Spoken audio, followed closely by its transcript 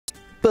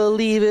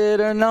Believe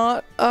it or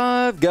not,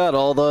 I've got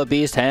all the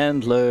beast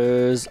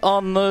handlers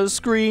on the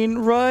screen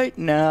right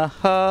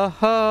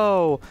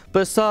now.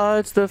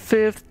 Besides the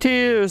 5th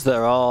tiers,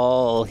 they're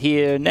all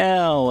here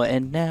now.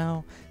 And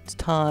now it's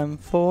time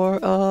for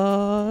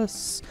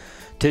us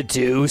to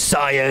do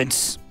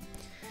science.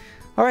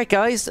 Alright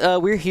guys,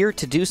 we're here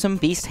to do some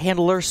beast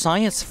handler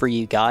science for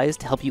you guys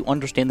to help you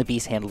understand the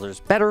beast handlers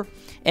better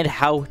and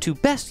how to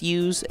best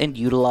use and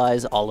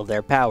utilize all of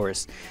their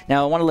powers.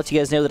 Now I want to let you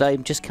guys know that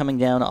I'm just coming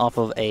down off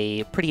of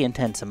a pretty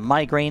intense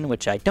migraine,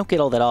 which I don't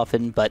get all that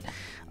often, but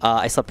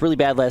I slept really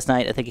bad last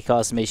night. I think it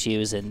caused some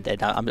issues, and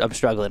I'm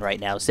struggling right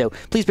now. So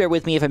please bear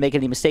with me if I make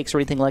any mistakes or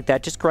anything like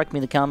that. Just correct me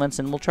in the comments,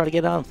 and we'll try to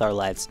get on with our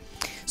lives.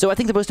 So I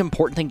think the most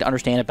important thing to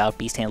understand about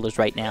beast handlers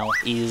right now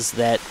is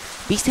that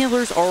beast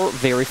handlers are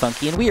very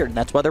funky and weird, and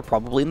that's why they're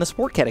probably in the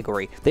sport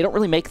category. They don't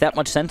really make that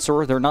much sense,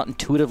 or they're not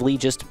intuitively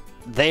just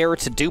there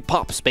to do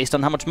pops based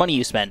on how much money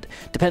you spend.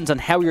 Depends on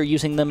how you're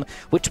using them,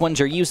 which ones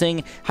you're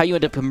using, how you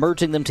end up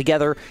merging them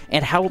together,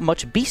 and how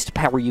much beast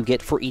power you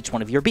get for each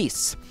one of your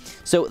beasts.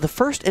 So the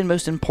first and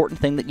most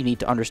important thing that you need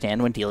to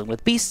understand when dealing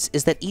with beasts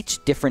is that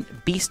each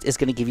different beast is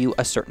going to give you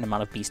a certain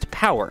amount of beast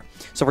power.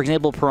 So for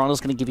example, Piranha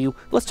is going to give you,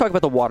 let's talk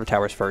about the water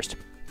towers first.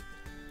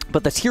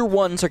 But the tier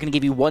 1s are going to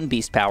give you 1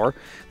 beast power,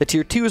 the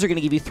tier 2s are going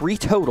to give you 3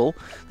 total,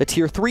 the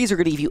tier 3s are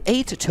going to give you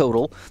 8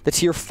 total, the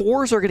tier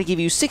 4s are going to give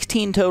you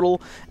 16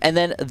 total, and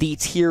then the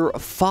tier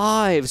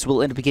 5s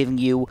will end up giving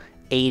you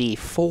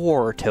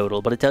 84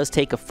 total. But it does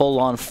take a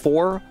full-on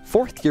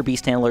 4th tier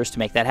beast handlers to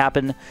make that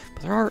happen,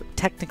 but there are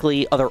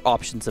technically other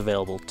options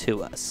available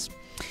to us.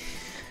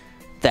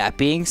 That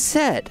being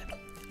said,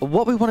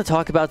 what we want to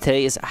talk about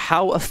today is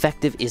how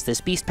effective is this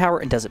beast power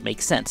and does it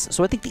make sense?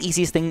 So I think the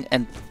easiest thing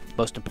and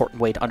most important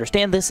way to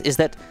understand this is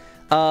that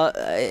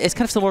it's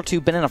kind of similar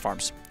to banana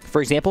farms. For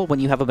example,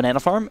 when you have a banana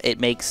farm, it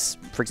makes,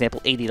 for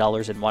example,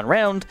 $80 in 1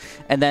 round,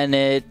 and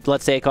then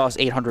let's say it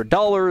costs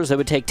 $800, it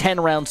would take 10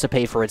 rounds to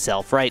pay for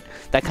itself, right?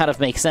 That kind of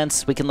makes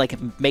sense. We can like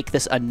make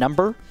this a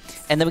number,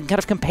 and then we can kind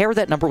of compare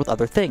that number with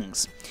other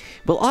things.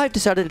 Well, I've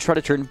decided to try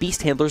to turn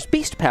beast handlers'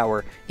 beast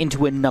power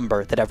into a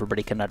number that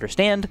everybody can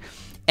understand,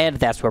 and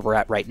that's where we're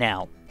at right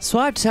now. So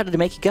I've decided to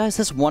make you guys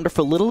this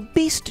wonderful little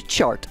beast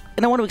chart.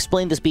 And I want to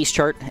explain this beast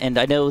chart, and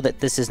I know that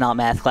this is not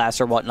math class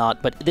or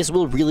whatnot, but this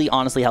will really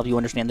honestly help you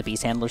understand the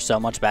beast handlers so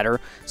much better.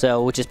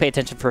 So just pay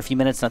attention for a few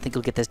minutes, and I think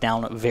you'll get this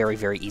down very,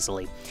 very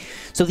easily.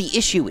 So the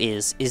issue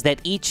is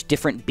that each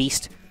different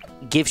beast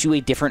gives you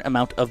a different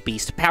amount of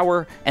beast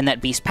power, and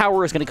that beast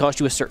power is going to cost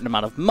you a certain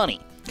amount of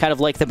money. Kind of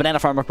like the banana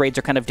farm upgrades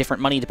are kind of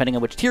different money depending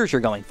on which tiers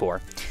you're going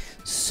for.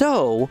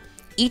 So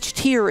each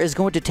tier is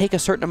going to take a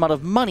certain amount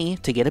of money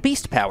to get a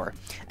beast power.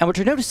 And what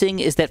you're noticing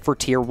is that for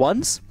tier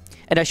 1s,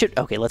 and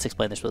okay, let's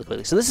explain this really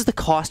quickly. So this is the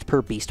cost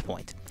per beast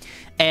point.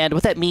 And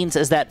what that means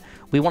is that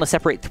we want to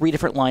separate 3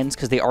 different lines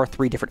because they are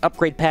 3 different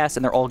upgrade paths,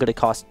 and they're all going to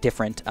cost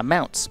different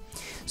amounts.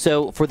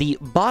 So for the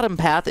bottom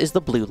path is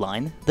the blue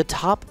line, the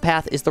top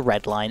path is the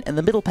red line, and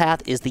the middle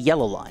path is the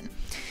yellow line.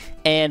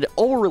 And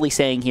all we're really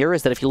saying here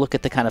is that if you look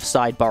at the kind of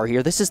sidebar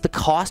here, this is the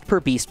cost per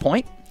beast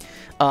point.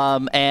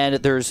 And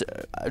there's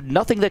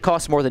nothing that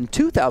costs more than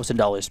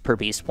 $2,000 per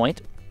beast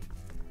point.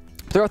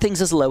 There are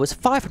things as low as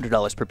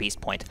 $500 per beast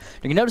point.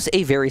 You can notice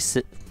a very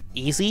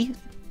easy,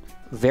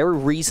 very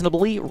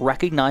reasonably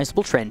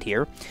recognizable trend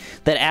here,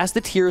 that as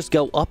the tiers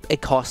go up,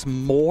 it costs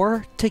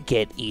more to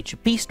get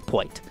each beast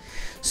point.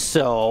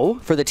 So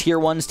for the tier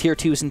 1s, tier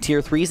 2s, and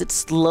tier 3s, it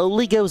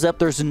slowly goes up.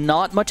 There's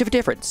not much of a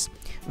difference.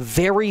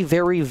 Very,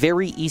 very,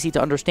 very easy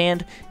to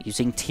understand.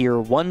 Using tier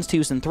 1s,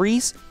 2s, and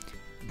 3s,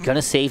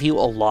 gonna save you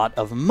a lot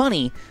of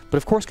money, but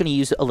of course gonna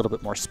use a little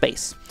bit more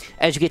space.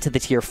 As you get to the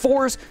tier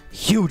 4s,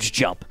 huge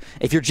jump.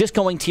 If you're just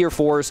going tier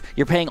 4s,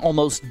 you're paying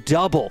almost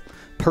double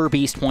per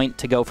beast point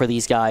to go for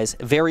these guys.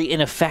 Very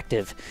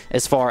ineffective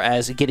as far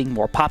as getting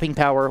more popping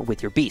power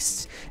with your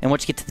beasts. And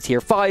once you get to the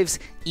tier 5s,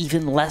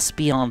 even less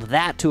beyond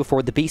that to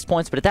afford the beast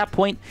points, but at that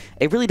point,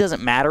 it really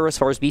doesn't matter as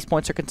far as beast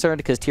points are concerned,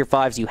 because tier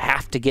 5s, you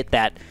have to get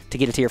that to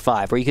get a tier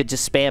 5, or you could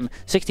just spam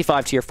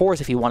 65 tier 4s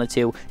if you wanted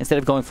to, instead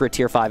of going for a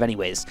tier 5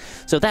 anyways.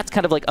 So that's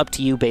kind of like up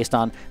to you based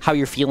on how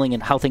you're feeling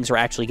and how things are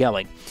actually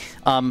going.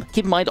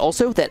 Keep in mind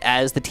also that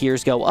as the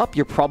tiers go up,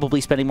 you're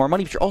probably spending more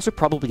money, but you're also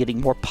probably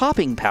getting more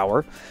popping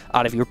power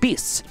out of your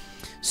beasts.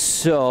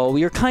 So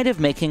you're kind of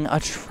making a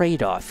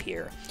trade-off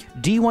here.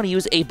 Do you want to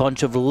use a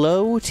bunch of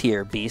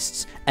low-tier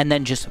beasts and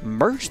then just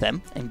merge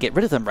them and get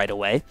rid of them right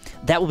away?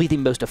 That will be the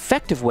most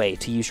effective way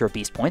to use your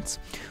beast points.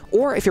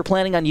 Or if you're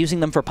planning on using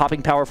them for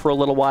popping power for a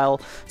little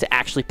while to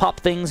actually pop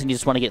things and you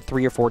just want to get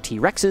 3 or 4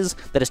 T-Rexes,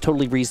 that is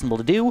totally reasonable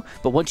to do.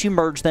 But once you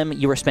merge them,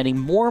 you are spending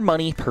more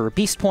money per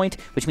beast point,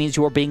 which means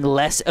you are being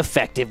less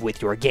effective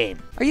with your game.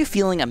 Are you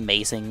feeling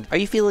amazing? Are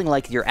you feeling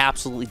like you're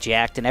absolutely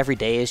jacked and every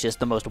day is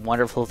just the most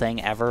wonderful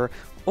thing ever?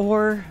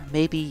 Or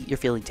maybe you're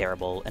feeling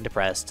terrible and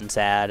depressed and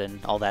sad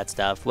and all that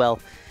stuff. Well,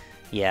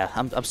 yeah,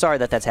 I'm sorry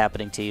that that's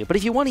happening to you. But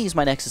if you want to use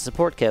my Nexus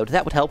support code,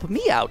 that would help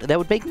me out. That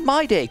would make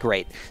my day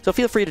great. So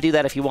feel free to do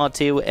that if you want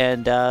to,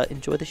 and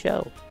enjoy the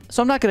show.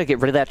 So I'm not going to get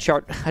rid of that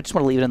chart. I just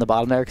want to leave it in the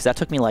bottom there, because that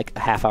took me like a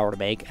half hour to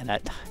make, and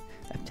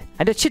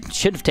And it shouldn't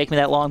have taken me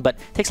that long, but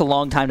it takes a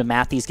long time to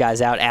math these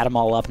guys out, add them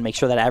all up, and make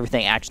sure that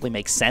everything actually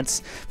makes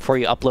sense before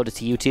you upload it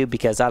to YouTube,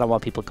 because I don't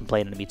want people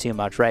complaining to me too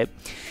much, right?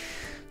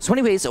 So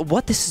anyways,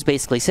 what this is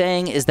basically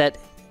saying is that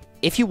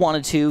if you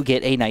wanted to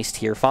get a nice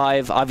tier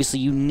 5, obviously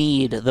you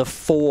need the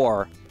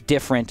 4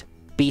 different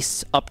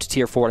beasts up to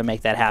tier 4 to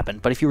make that happen.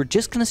 But if you were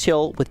just going to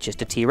chill with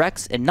just a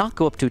T-Rex and not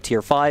go up to a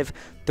tier 5,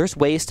 there's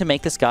ways to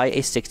make this guy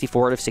a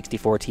 64 out of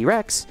 64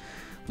 T-Rex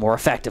more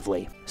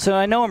effectively. So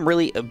I know I'm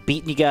really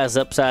beating you guys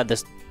upside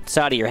the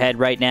side of your head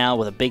right now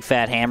with a big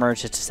fat hammer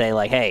just to say,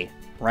 like, hey,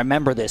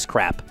 remember this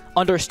crap.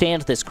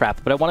 Understand this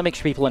crap. But I want to make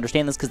sure people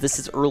understand this because this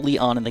is early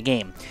on in the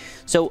game.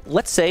 So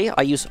let's say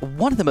I use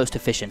one of the most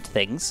efficient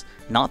things,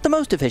 not the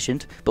most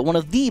efficient, but one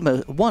of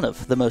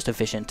the most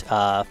efficient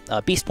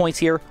beast points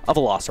here, a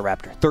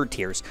Velociraptor, 3rd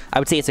tiers. I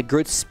would say it's a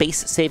good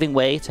space-saving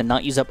way to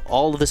not use up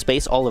all of the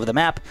space all over the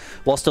map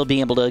while still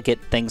being able to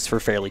get things for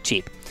fairly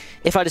cheap.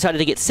 If I decided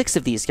to get 6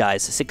 of these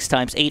guys, 6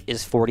 times 8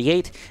 is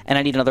 48, and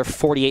I need another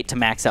 48 to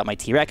max out my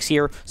T-Rex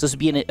here, so this would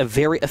be a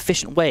very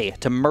efficient way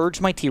to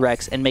merge my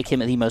T-Rex and make him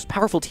the most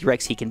powerful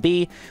T-Rex he can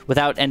be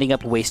without ending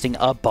up wasting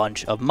a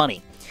bunch of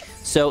money.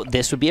 So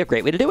this would be a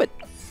great way to do it.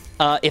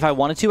 If I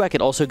wanted to, I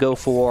could also go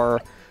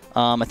for,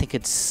 I think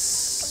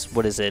it's,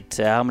 what is it?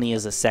 How many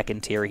is a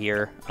 2nd tier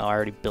here? Oh, I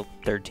already built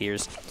 3rd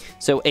tiers.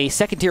 So a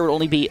 2nd tier would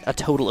only be a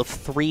total of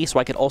 3, so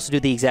I could also do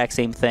the exact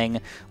same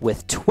thing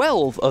with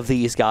 12 of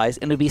these guys,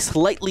 and it would be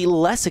slightly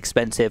less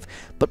expensive,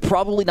 but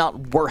probably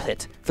not worth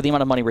it for the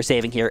amount of money we're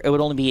saving here. It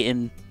would only be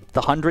in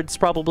the hundreds,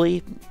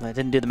 probably. I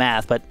didn't do the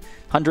math, but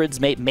hundreds,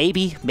 maybe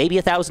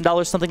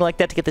 $1,000, something like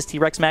that, to get this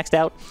T-Rex maxed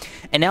out.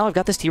 And now I've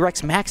got this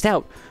T-Rex maxed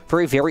out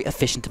for a very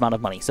efficient amount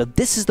of money. So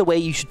this is the way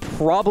you should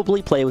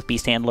probably play with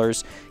Beast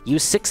Handlers.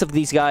 Use 6 of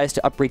these guys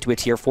to upgrade to a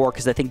tier 4,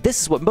 because I think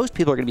this is what most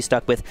people are going to be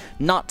stuck with,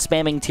 not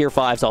spamming tier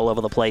 5s all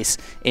over the place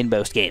in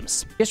most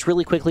games. Just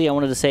really quickly, I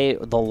wanted to say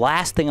the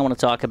last thing I want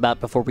to talk about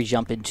before we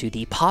jump into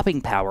the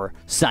popping power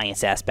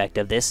science aspect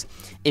of this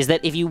is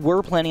that if you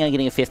were planning on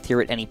getting a 5th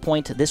tier at any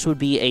point, this would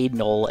be a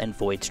null and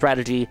void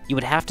strategy. You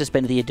would have to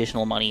spend the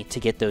additional money to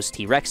get those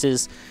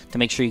T-Rexes, to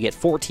make sure you get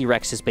 4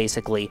 T-Rexes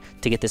basically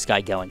to get this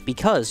guy going,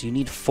 because you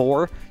need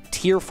 4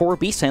 tier 4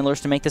 beast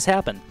handlers to make this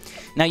happen.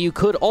 Now you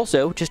could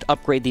also just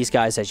upgrade these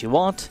guys as you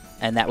want,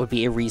 and that would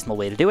be a reasonable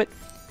way to do it.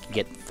 You can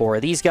get 4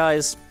 of these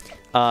guys,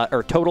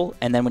 or total,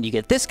 and then when you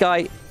get this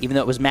guy, even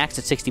though it was maxed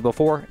at 60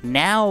 before,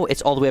 now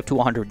it's all the way up to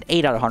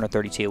 108 out of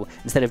 132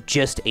 instead of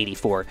just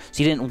 84.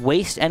 So you didn't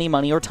waste any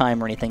money or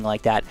time or anything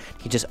like that.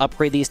 You can just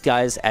upgrade these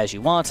guys as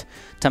you want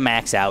to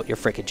max out your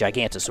frickin'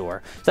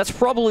 Gigantosaur. So that's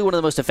probably one of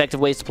the most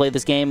effective ways to play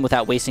this game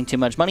without wasting too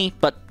much money,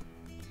 but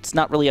it's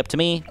not really up to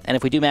me. And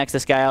if we do max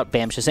this guy out,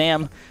 bam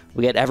shazam,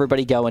 we get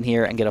everybody going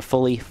here and get a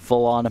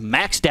full-on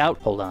maxed out.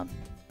 Hold on.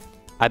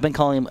 I've been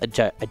calling him a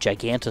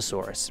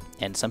Gigantosaurus,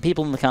 and some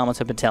people in the comments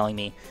have been telling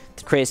me,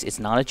 Chris, it's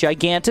not a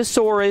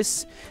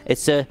Gigantosaurus,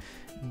 it's a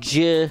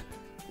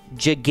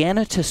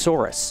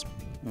Giganotosaurus.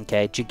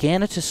 Okay,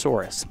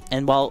 Giganotosaurus.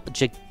 And while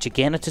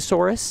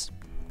Giganotosaurus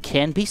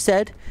can be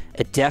said,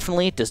 it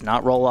definitely does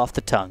not roll off the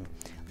tongue.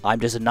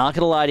 I'm just not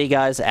going to lie to you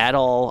guys at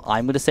all.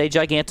 I'm going to say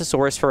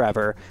Gigantosaurus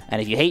forever,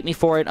 and if you hate me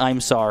for it, I'm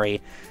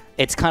sorry.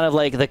 It's kind of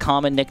like the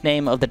common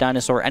nickname of the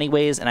dinosaur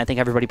anyways, and I think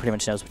everybody pretty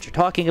much knows what you're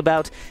talking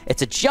about.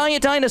 It's a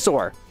giant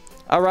dinosaur,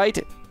 all right?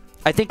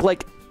 I think,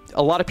 like,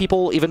 a lot of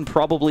people even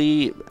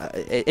probably...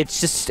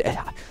 it's just...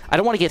 I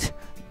don't want to get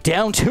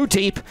down too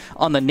deep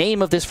on the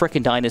name of this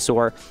frickin'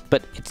 dinosaur,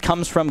 but it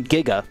comes from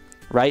Giga,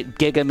 right?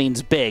 Giga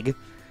means big,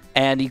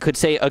 and you could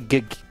say a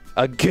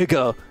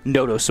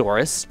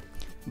Giganotosaurus,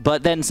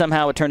 but then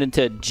somehow it turned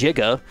into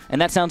Giga,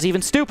 and that sounds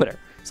even stupider.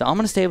 So I'm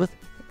going to stay with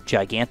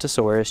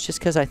Gigantosaurus, just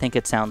because I think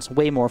it sounds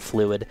way more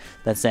fluid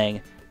than saying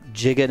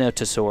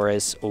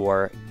Giganotosaurus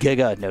or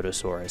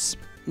Giganotosaurus.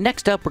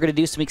 Next up, we're going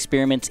to do some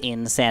experiments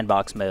in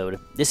sandbox mode.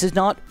 This is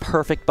not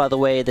perfect, by the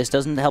way. This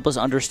doesn't help us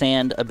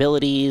understand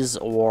abilities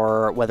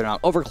or whether or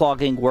not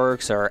overclocking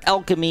works or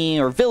alchemy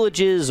or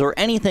villages or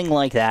anything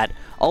like that.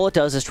 All it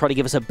does is try to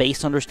give us a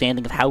base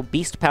understanding of how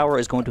beast power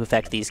is going to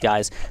affect these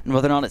guys and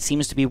whether or not it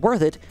seems to be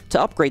worth it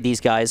to upgrade these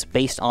guys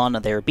based on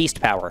their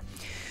beast power.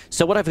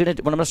 So what I'm going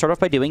to start off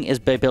by doing is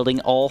by building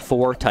all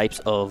 4 types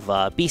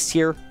of beasts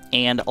here,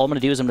 and all I'm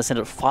going to do is I'm going to send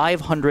out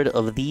 500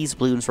 of these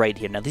Bloons right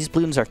here. Now, these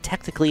Bloons are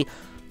technically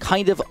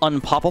kind of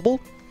unpoppable.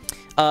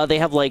 They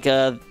have like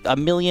a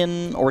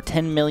million or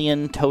 10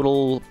 million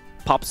total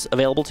pops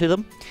available to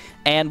them,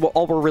 and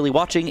all we're really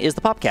watching is the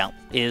pop count.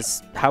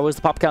 How is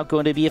the pop count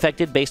going to be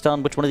affected based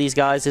on which one of these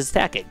guys is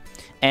attacking?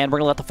 And we're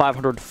going to let the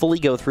 500 fully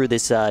go through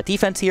this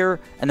defense here,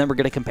 and then we're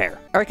going to compare.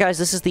 All right, guys,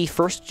 this is the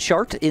first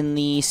chart in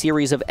the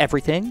series of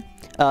everything.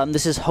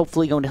 This is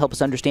hopefully going to help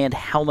us understand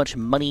how much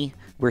money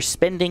we're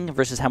spending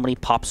versus how many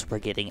pops we're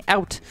getting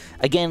out.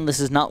 Again, this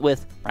is not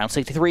with round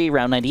 63,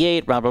 round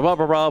 98, round blah, blah,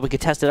 blah, blah. We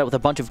could test it out with a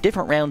bunch of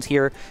different rounds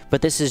here,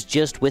 but this is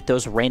just with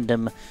those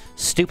random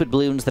stupid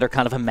Bloons that are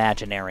kind of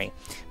imaginary.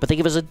 But they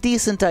give us a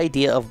decent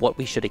idea of what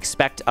we should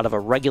expect out of a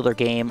regular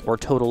game or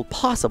total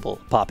possible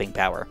popping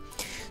power.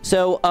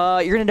 So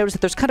you're going to notice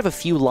that there's kind of a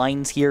few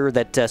lines here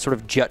that sort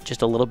of jut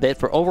just a little bit,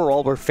 but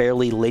overall we're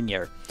fairly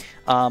linear.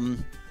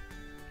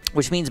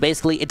 Which means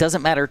basically it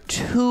doesn't matter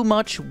too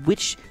much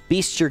which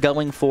beast you're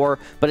going for,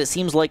 but it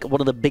seems like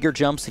one of the bigger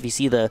jumps, if you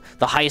see the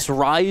highest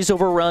rise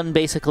over run,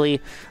 basically,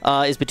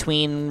 is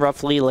between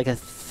roughly like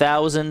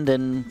 1,000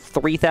 and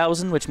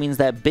 3,000, which means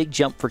that big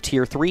jump for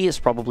Tier 3 is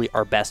probably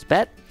our best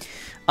bet.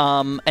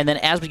 And then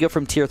as we go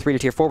from Tier 3 to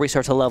Tier 4, we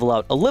start to level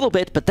out a little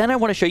bit, but then I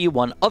want to show you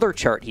one other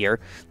chart here.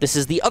 This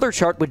is the other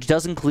chart, which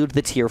does include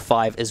the Tier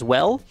 5 as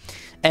well.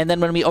 And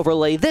then when we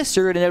overlay this,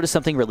 you're going to notice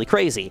something really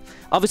crazy.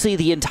 Obviously,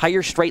 the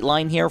entire straight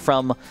line here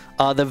from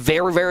the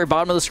very, very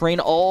bottom of the screen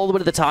all the way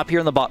to the top here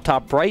in the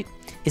top right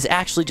is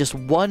actually just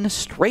one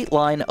straight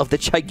line of the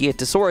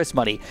Gigantosaurus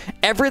money.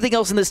 Everything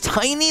else in this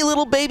tiny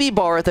little baby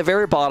bar at the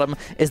very bottom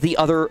is the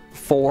other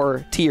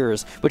 4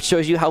 tiers, which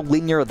shows you how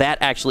linear that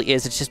actually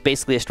is. It's just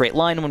basically a straight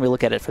line when we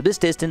look at it from this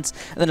distance,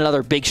 and then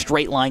another big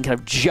straight line kind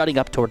of jutting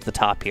up towards the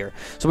top here.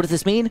 So what does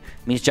this mean? It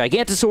means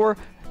Gigantosaur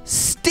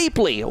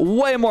steeply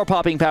way more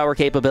popping power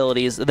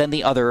capabilities than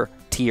the other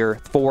tier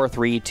 4,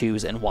 3,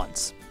 2s, and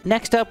 1s.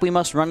 Next up, we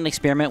must run an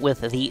experiment with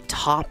the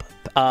top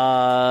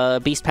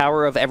beast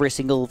power of every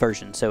single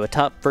version. So a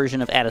top version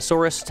of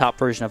Allosaurus, a top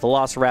version of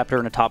Velociraptor,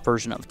 and a top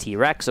version of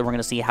T-Rex. And we're going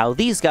to see how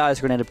these guys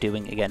are going to end up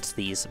doing against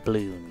these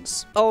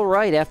Bloons.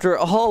 Alright, after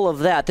all of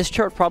that, this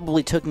chart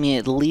probably took me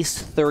at least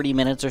 30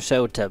 minutes or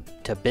so to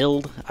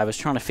build. I was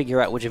trying to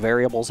figure out which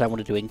variables I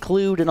wanted to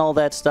include and all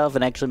that stuff,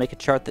 and actually make a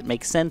chart that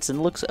makes sense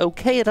and looks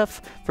okay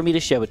enough for me to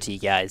show it to you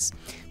guys.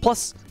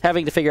 Plus,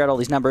 having to figure out all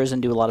these numbers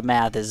and do a lot of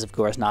math is, of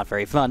course, not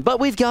very fun. But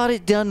we've got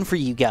it done for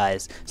you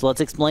guys. So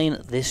let's explain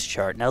this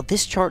chart. Now,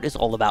 this chart is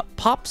all about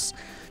pops,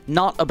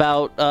 not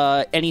about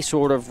any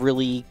sort of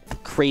really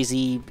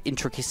crazy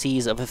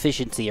intricacies of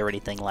efficiency or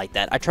anything like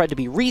that. I tried to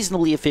be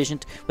reasonably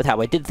efficient with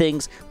how I did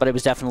things, but it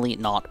was definitely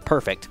not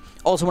perfect.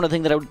 Also, one of the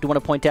things that I do want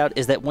to point out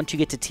is that once you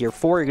get to Tier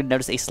 4, you're going to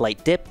notice a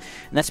slight dip,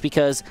 and that's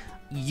because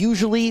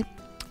usually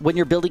when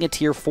you're building a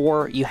Tier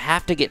 4, you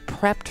have to get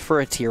prepped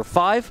for a Tier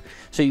 5,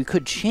 so you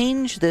could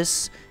change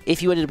this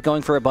if you ended up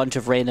going for a bunch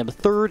of random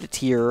 3rd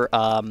tier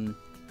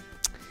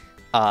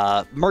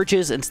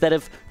merges instead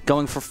of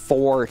going for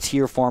 4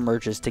 Tier 4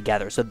 merges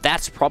together. So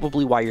that's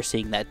probably why you're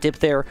seeing that dip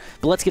there.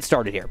 But let's get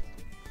started here.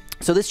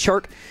 So this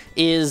chart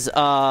is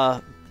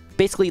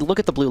basically, look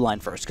at the blue line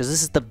first, because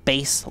this is the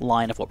base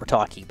line of what we're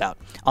talking about.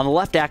 On the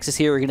left axis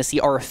here, you're going to see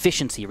our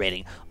efficiency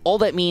rating. All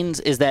that means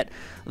is that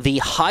the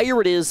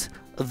higher it is,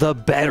 the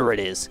better it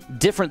is.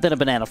 Different than a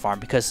banana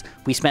farm, because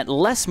we spent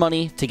less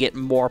money to get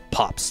more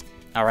pops.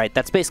 All right,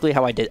 that's basically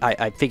how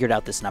I figured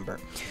out this number.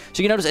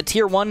 So you notice at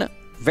Tier 1,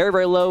 very,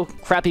 very low,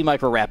 crappy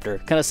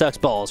Microraptor. Kind of sucks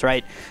balls,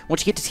 right?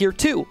 Once you get to Tier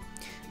 2,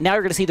 now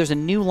you're going to see there's a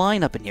new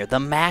line up in here, the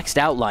maxed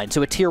out line.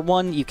 So at Tier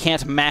 1, you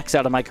can't max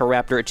out a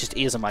Microraptor. It just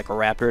is a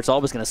Microraptor. It's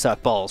always going to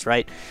suck balls,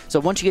 right?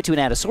 So once you get to an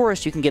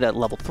Allosaurus, you can get a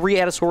level 3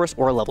 Allosaurus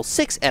or a level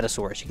 6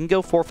 Allosaurus. You can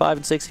go 4, 5,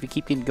 and 6 if you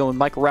keep going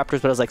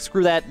Microraptors, but I was like,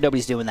 screw that.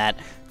 Nobody's doing that.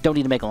 Don't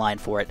need to make a line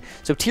for it.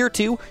 So Tier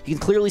 2, you can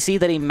clearly see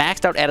that a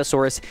maxed out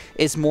Allosaurus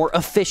is more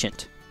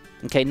efficient.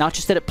 Okay, not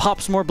just that it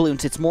pops more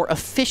Bloons, it's more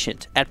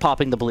efficient at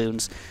popping the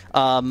Bloons,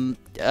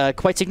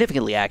 quite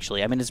significantly,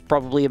 actually. I mean, it's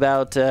probably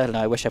about, I don't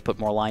know, I wish I put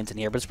more lines in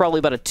here, but it's probably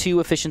about a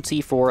 2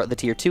 efficiency for the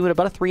Tier 2, and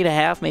about a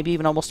 3.5, maybe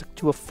even almost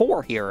to a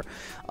 4 here,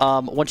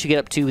 once you get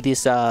up to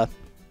this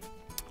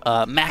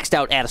maxed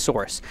out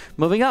Allosaurus.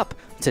 Moving up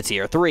to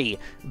Tier 3.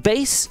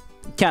 Base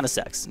kind of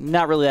sucks.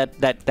 Not really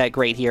that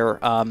great here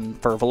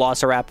for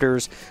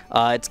Velociraptors.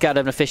 It's got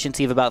an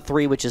efficiency of about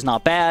 3, which is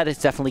not bad.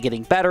 It's definitely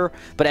getting better.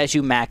 But as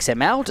you max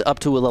him out up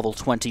to a level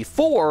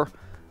 24,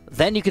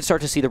 then you can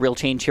start to see the real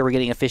change here. We're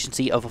getting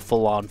efficiency of a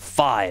full-on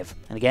 5.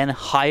 And again,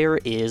 higher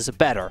is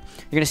better.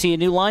 You're going to see a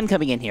new line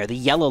coming in here, the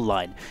yellow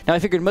line. Now, I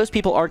figured most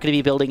people aren't going to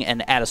be building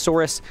an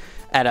Allosaurus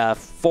at a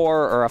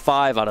 4 or a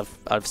 5 out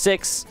of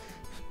 6.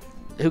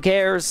 Who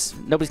cares?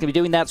 Nobody's going to be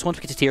doing that. So once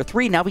we get to Tier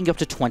 3, now we can go up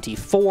to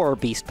 24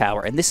 beast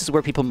power. And this is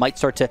where people might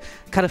start to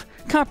kind of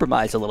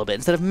compromise a little bit.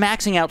 Instead of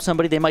maxing out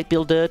somebody, they might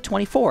build a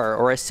 24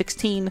 or a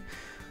 16,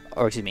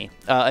 or excuse me,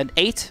 an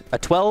 8, a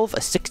 12,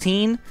 a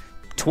 16,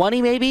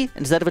 20 maybe,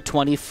 instead of a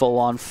 20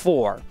 full-on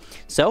 4.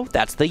 So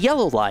that's the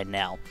yellow line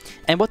now.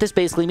 And what this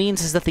basically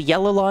means is that the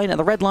yellow line and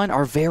the red line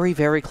are very,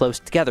 very close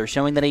together,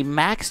 showing that a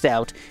maxed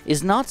out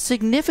is not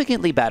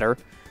significantly better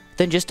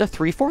than just a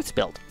 3/4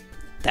 build.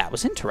 That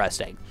was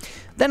interesting.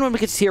 Then when we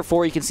get to Tier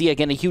 4, you can see,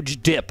 again, a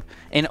huge dip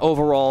in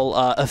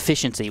overall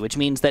efficiency, which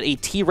means that a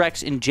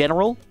T-Rex in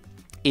general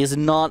is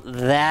not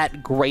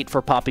that great for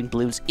popping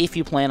Bloons if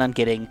you plan on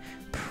getting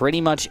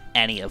pretty much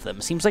any of them.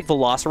 Seems like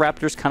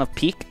Velociraptors kind of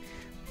peak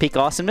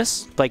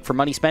awesomeness, like for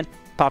money spent,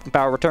 popping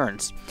power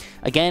returns.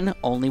 Again,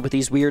 only with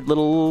these weird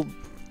little,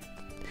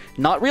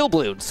 not real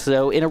Bloons.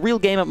 So in a real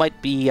game, it might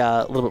be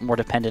a little bit more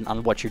dependent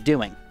on what you're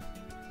doing.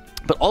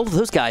 But all of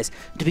those guys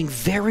are being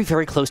very,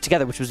 very close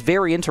together, which was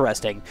very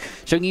interesting,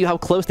 showing you how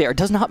close they are. It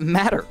does not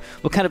matter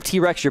what kind of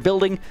T-Rex you're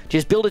building.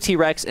 Just build a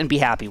T-Rex and be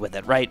happy with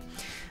it, right?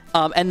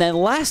 And then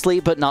lastly,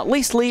 but not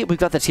leastly, we've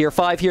got the tier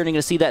 5 here, and you're going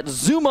to see that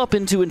zoom up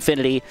into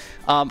infinity.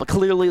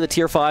 Clearly, the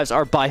tier 5s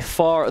are by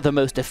far the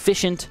most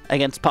efficient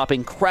against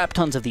popping crap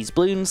tons of these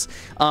balloons.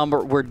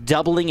 We're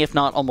doubling, if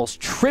not almost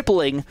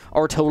tripling,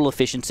 our total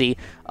efficiency.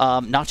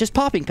 Not just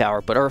popping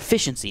power, but our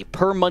efficiency.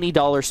 Per money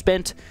dollar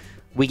spent,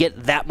 we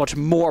get that much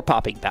more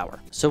popping power.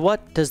 So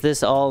what does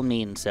this all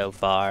mean so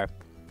far?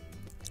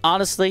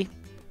 Honestly,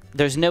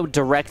 there's no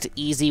direct,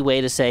 easy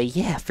way to say,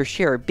 yeah, for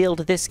sure, build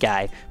this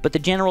guy. But the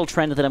general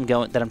trend that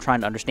I'm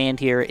trying to understand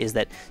here is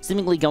that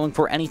seemingly going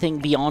for anything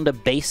beyond a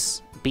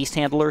base beast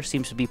handler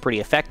seems to be pretty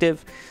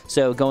effective.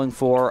 So going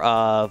for,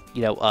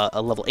 you know,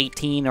 a level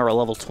 18 or a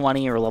level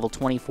 20 or a level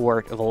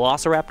 24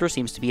 Velociraptor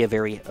seems to be a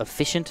very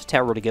efficient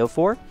tower to go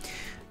for.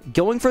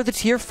 Going for the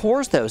tier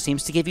 4s, though,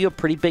 seems to give you a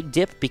pretty big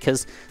dip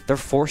because they're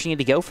forcing you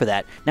to go for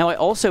that. Now, I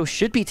also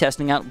should be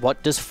testing out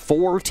what does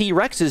 4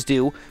 T-Rexes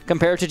do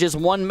compared to just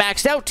 1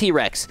 maxed out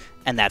T-Rex.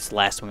 And that's the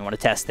last one we want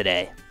to test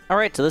today.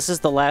 Alright, so this is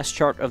the last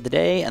chart of the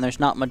day, and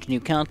there's not much new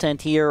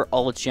content here.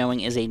 All it's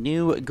showing is a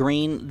new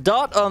green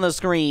dot on the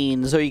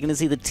screen. So you're going to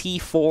see the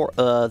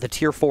the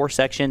tier 4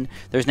 section.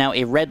 There's now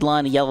a red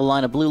line, a yellow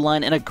line, a blue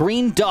line, and a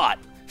green dot.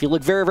 If you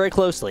look very, very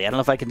closely, I don't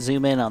know if I can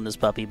zoom in on this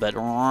puppy, but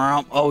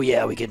oh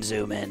yeah, we can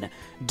zoom in.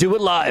 Do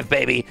it live,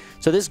 baby.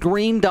 So this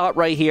green dot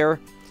right here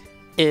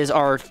is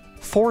our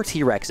 4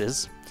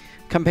 T-Rexes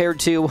compared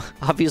to,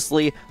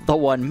 obviously, the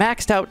 1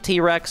 maxed out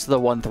T-Rex, the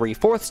 1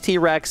 3/4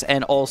 T-Rex,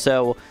 and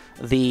also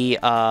the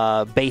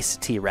base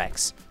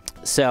T-Rex.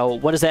 So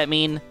what does that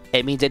mean?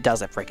 It means it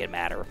doesn't freaking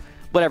matter.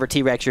 Whatever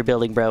T-Rex you're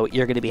building, bro,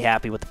 you're going to be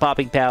happy with the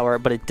popping power,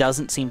 but it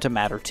doesn't seem to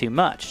matter too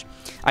much.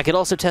 I could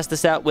also test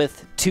this out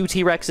with 2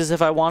 T-Rexes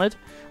if I wanted,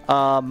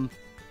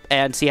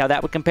 and see how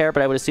that would compare,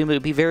 but I would assume it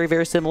would be very,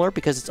 very similar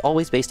because it's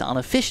always based on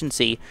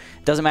efficiency.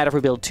 It doesn't matter if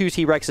we build 2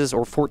 T-Rexes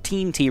or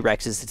 14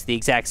 T-Rexes, it's the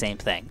exact same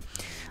thing.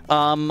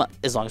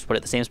 As long as we put it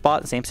in the same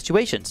spot, the same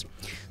situations.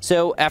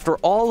 So after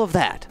all of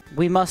that,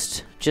 we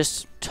must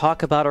just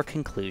talk about our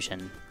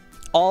conclusion.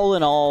 All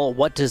in all,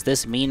 what does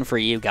this mean for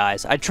you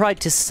guys? I tried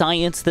to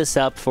science this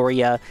up for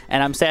you,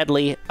 and I'm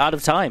sadly out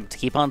of time to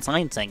keep on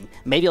sciencing.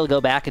 Maybe I'll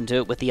go back and do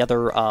it with the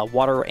other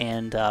water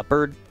and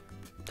bird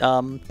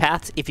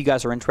paths if you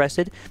guys are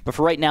interested. But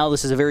for right now,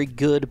 this is a very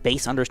good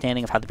base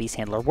understanding of how the Beast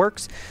Handler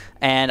works.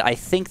 And I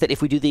think that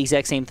if we do the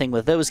exact same thing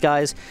with those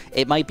guys,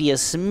 it might be a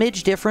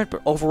smidge different,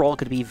 but overall it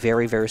could be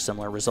very, very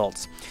similar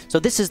results. So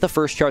this is the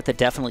first chart that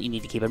definitely you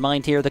need to keep in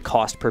mind here, the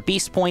cost per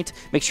beast point.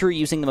 Make sure you're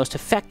using the most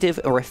effective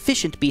or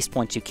efficient beast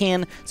points you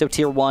can. So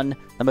tier 1,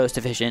 the most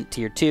efficient,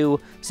 tier 2,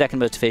 second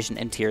most efficient,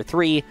 and tier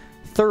 3,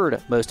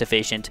 third most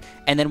efficient.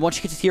 And then once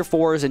you get to tier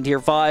 4s and tier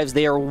 5s,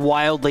 they are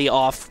wildly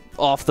off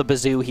the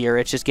bazoo here.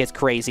 It just gets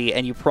crazy,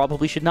 and you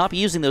probably should not be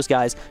using those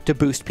guys to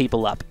boost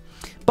people up.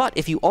 But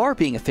if you are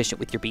being efficient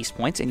with your beast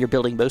points and you're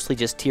building mostly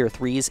just tier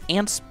 3s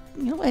and,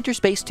 you know, enter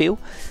space too,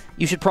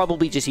 you should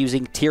probably just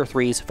using tier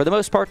 3s for the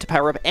most part to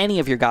power up any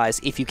of your guys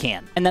if you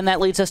can. And then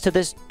that leads us to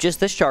this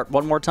chart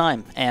one more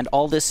time. And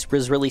all this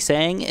is really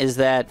saying is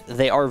that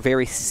they are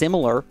very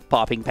similar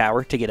popping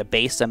power to get a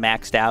base, a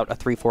maxed out, a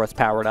 3/4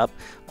 powered up,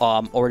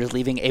 or just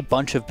leaving a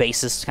bunch of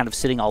bases kind of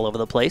sitting all over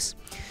the place.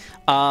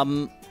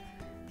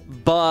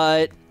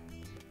 But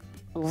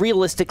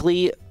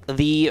realistically,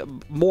 the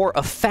more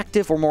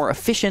effective or more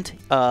efficient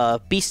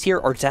beasts here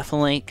are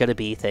definitely going to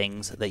be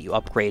things that you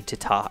upgrade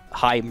to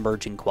high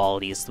merging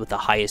qualities with the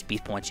highest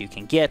beast points you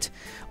can get.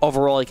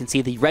 Overall, you can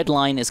see the red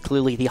line is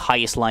clearly the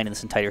highest line in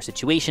this entire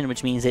situation,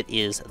 which means it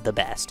is the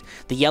best.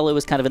 The yellow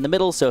is kind of in the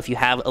middle, so if you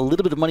have a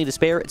little bit of money to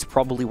spare, it's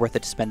probably worth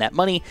it to spend that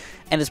money,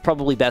 and it's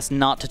probably best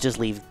not to just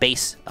leave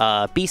base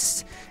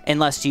beasts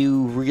unless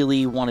you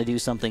really want to do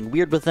something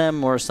weird with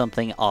them or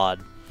something odd.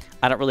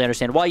 I don't really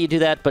understand why you do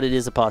that, but it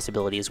is a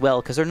possibility as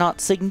well, because they're not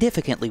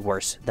significantly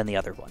worse than the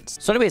other ones.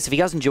 So anyways, if you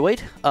guys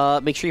enjoyed,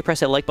 make sure you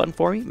press that like button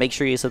for me, make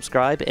sure you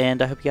subscribe,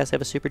 and I hope you guys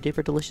have a super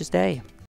duper delicious day.